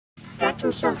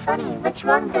acting so funny? What's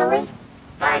wrong, Billy?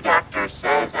 My doctor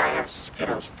says I have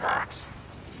Skittles pox.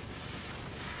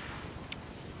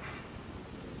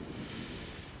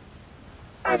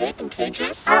 Are they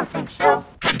contagious? I don't think so.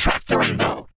 Contract the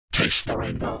rainbow. Taste the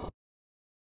rainbow.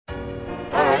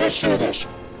 Alright, let's do this.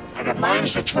 I got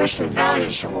minds to twist and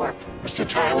values to work. Mr.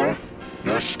 Tyler,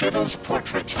 your Skittles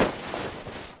portrait.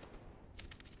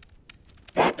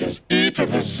 That is E to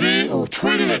the Z who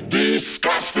tweeted it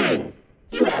disgusting.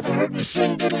 You haven't heard me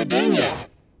sing Diddly Ding yet.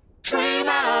 Dream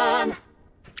on.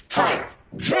 Higher.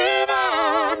 Dream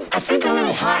on. I think a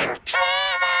little higher.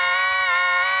 Dream on.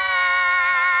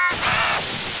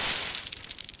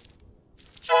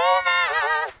 Dream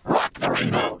on. Rock the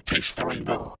rainbow. Taste the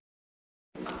rainbow.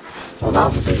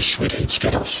 Love these sweet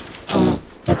Skittles.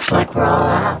 Looks like we're all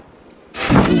out.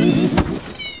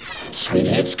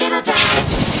 Sweet Skittle time.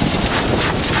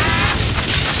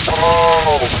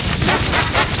 Oh!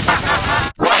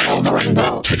 Right on the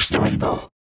rainbow. Taste the rainbow.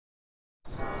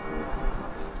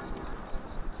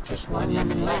 Just one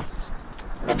lemon left.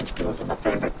 Lemon Skittles are my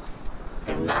favorite.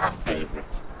 They're my favorite.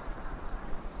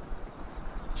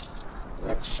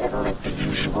 Let's settle it the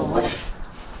usual way.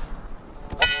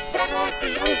 Settle it the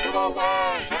usual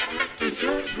way. Settle it the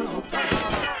usual way.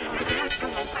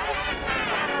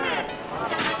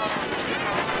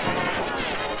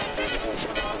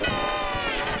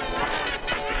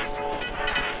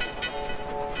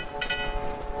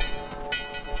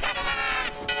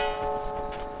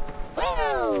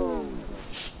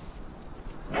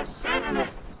 Let's settle it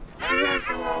the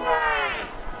usual way.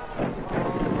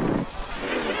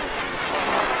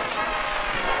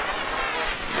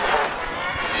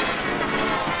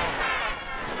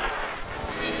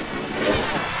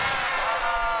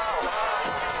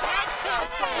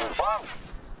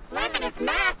 Lemon is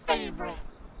my favorite.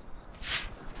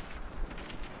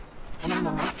 And I'm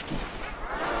a lefty.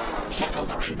 Settle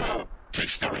the rainbow.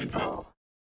 Taste the rainbow.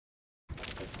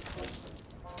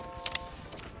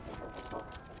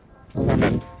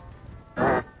 Lemon.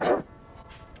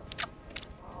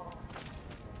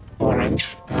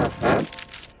 Orange.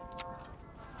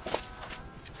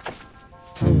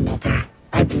 Oh, Mother,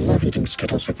 I love eating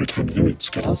Skittles every time you eat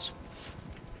Skittles.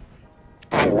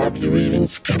 I love you eating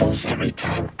Skittles every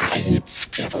time I eat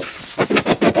Skittles.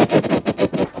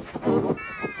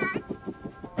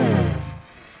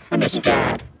 I miss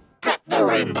Dad. Cut the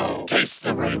rainbow. Taste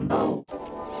the rainbow.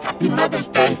 Happy Mother's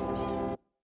Day.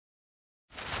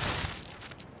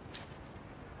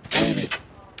 Katie.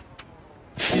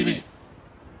 Katie.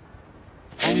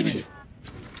 Katie.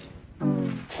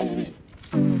 Katie.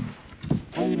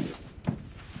 Katie.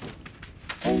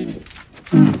 Katie. Katie.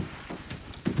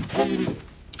 Katie.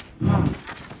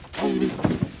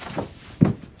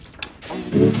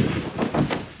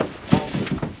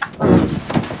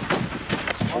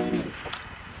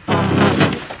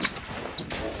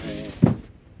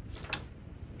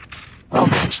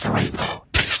 Romance the rainbow.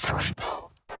 Taste the rainbow.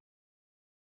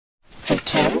 Hey,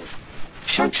 Tim.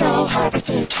 Show Joel how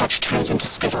everything you touch turns into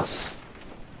Skittles.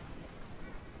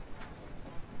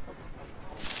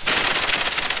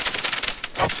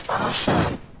 That's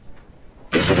awesome.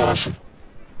 Is it awesome?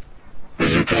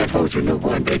 You can't hold your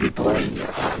newborn baby boy in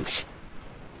your arms.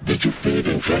 Did you feed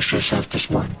and dress yourself this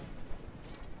morning?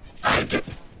 I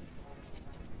didn't.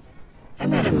 I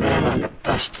met a man on the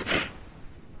bus today.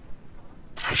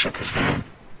 I shook his hand.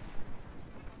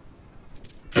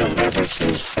 He'll never see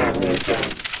his family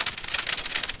again.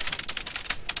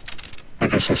 I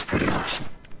guess that's pretty awesome.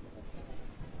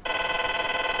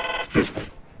 Excuse me.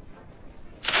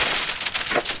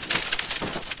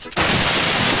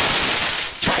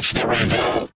 Touch the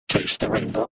rainbow. Taste the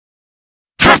rainbow.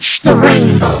 Touch the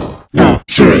rainbow! No,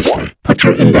 seriously, put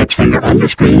your index finger on the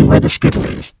screen where the Skittle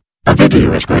is. A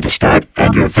video is going to start,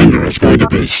 and your finger is going to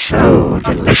be so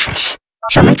delicious.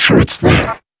 So make sure it's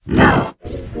there, now.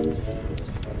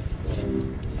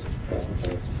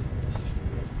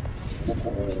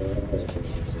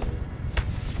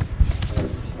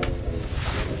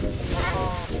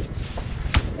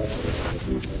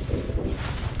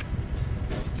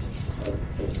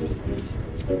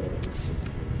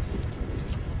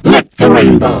 Lick the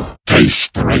rainbow.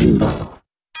 Taste the rainbow.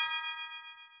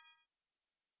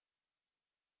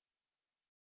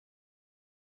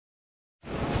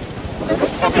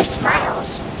 Who's never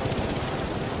smiles?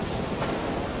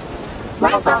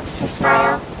 Why won't he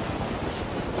smile?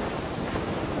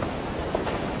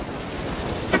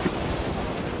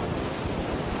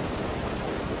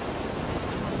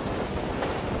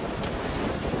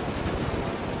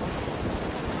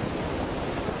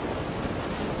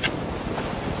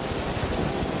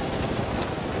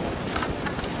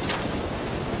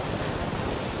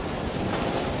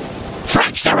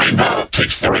 rainbow.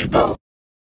 Taste the rainbow.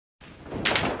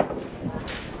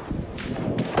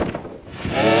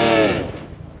 Hey,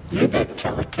 you're the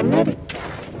telekinetic guy.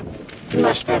 You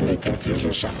must have me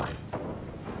confusing someone.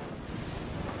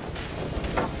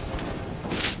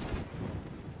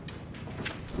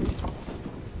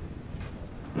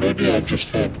 Maybe I just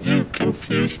had you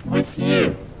confused with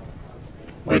you.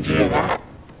 Where'd you hear that?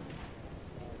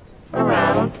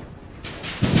 Around.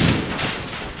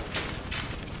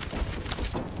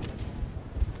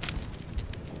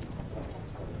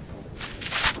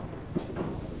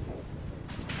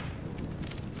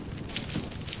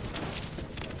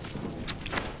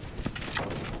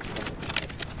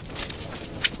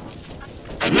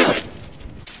 I knew it.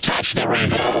 Touch the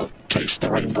rainbow. Taste the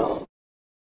rainbow.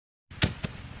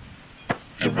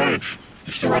 Hey, Reg,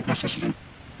 you still like my sister?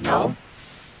 No.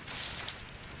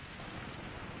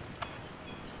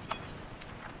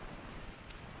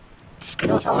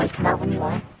 Skittles always come out when you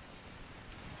lie?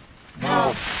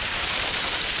 No.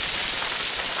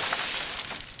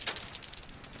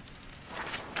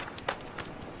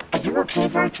 Are you okay,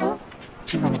 Virgil?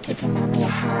 Do you want to give your mommy a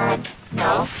hug?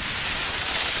 No.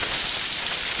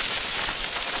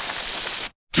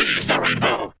 Tease the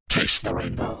rainbow. Taste the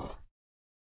rainbow.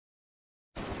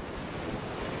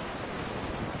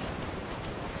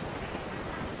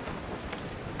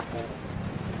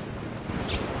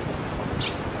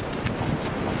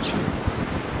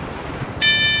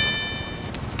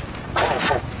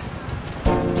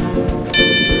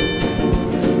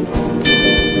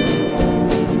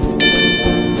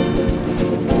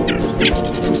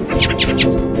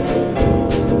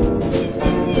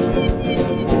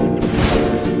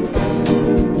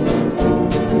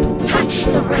 Touch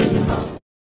the rainbow.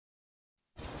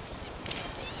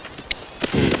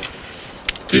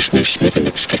 These new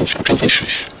Smith & Skittles are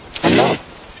delicious. I know.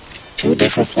 Two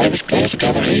different flavors blended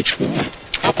together in each one.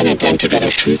 How can they blend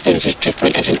together two things as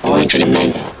different as an orange and a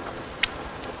mango?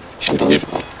 It's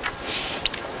unbelievable.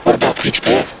 What about peach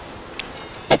pear?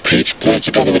 A peach blends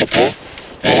together with a pear?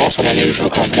 That's an unusual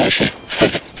combination.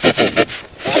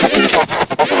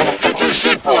 Get your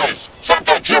shit, boys! Stop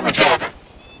that jibber jabber!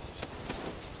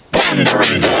 Blend the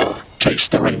rainbow.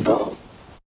 Taste the rainbow.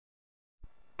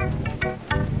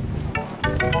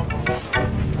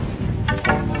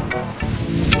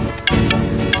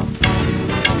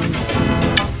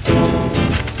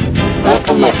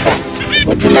 Welcome, my friend.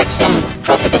 Would you like some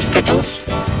tropical Skittles?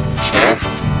 Sure.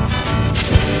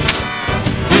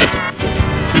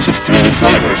 These are 3 new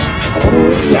flavors.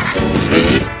 Oh, yeah. 3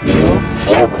 new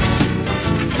flavors.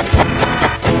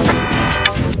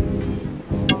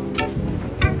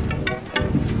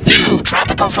 New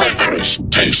tropical flavors.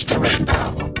 Taste the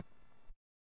rainbow.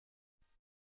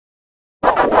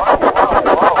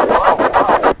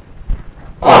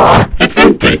 It's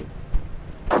empty.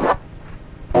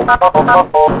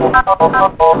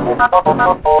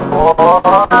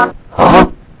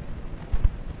 Huh?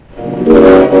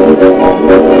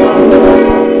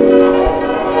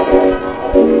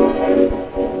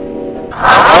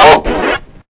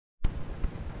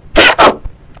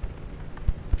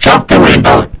 Chop the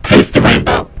rainbow. Taste the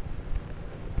rainbow.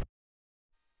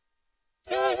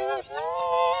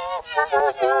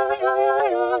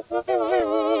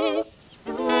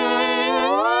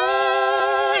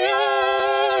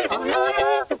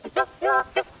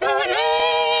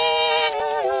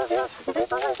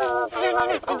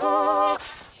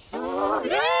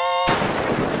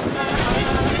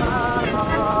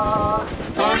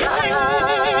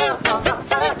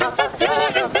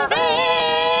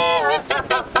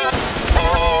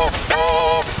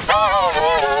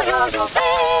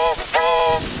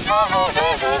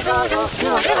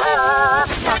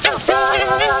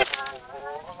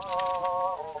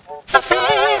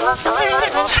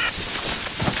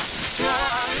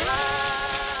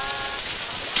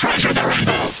 Treasure the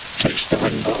rainbow. Taste the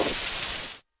rainbow.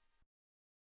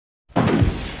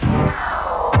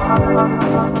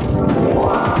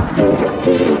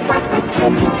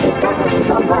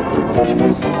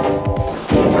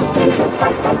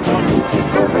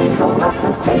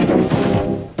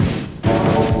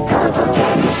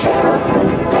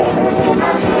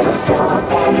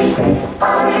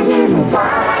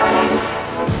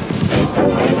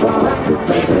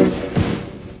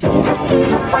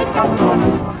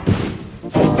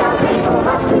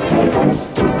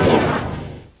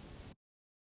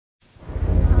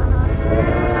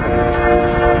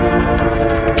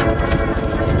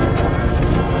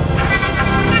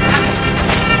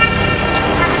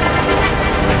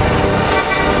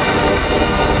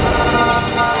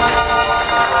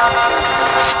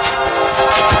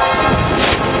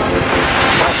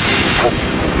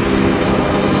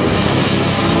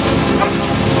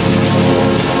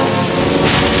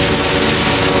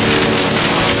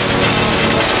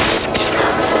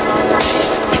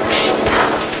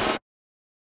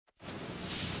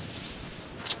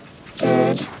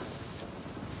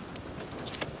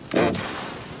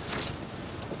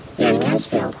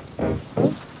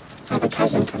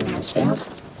 Mansfield.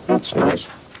 That's nice.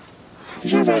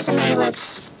 Your resume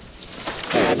looks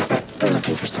good, but we're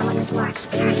looking for someone with more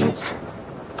experience.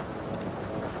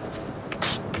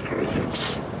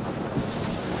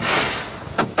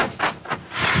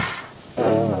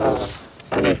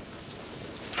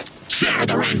 Share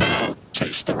the rainbow.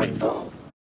 Taste the rainbow.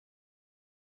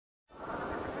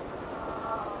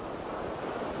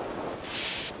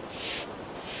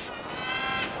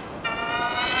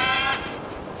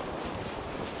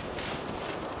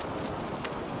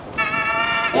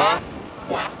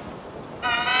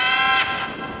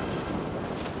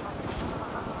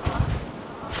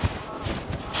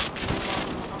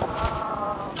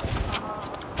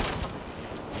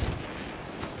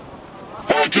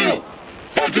 Thank you!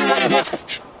 Thank you very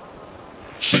much!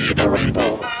 See the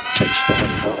rainbow, taste the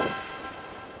rainbow.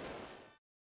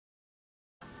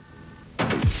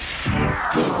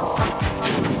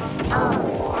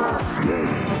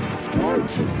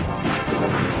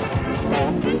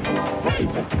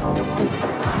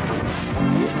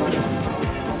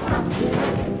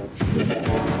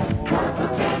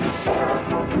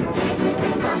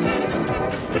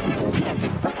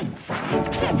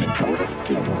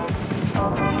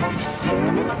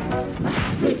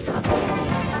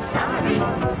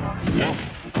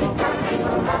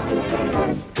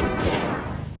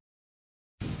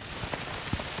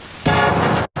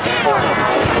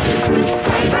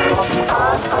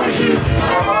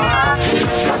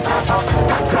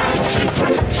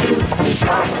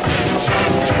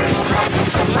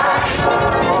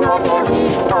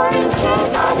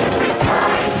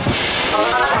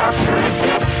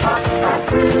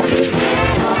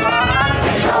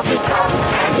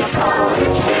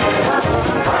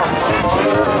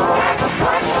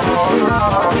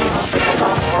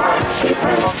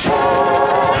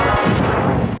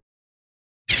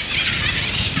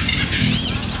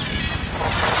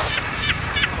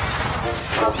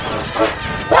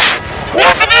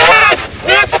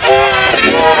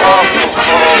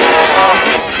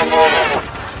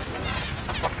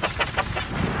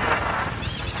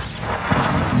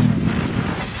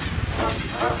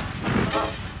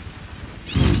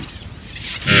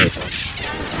 Skittles.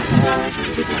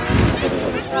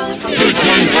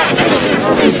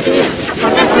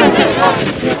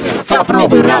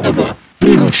 Попробуй, Радоба.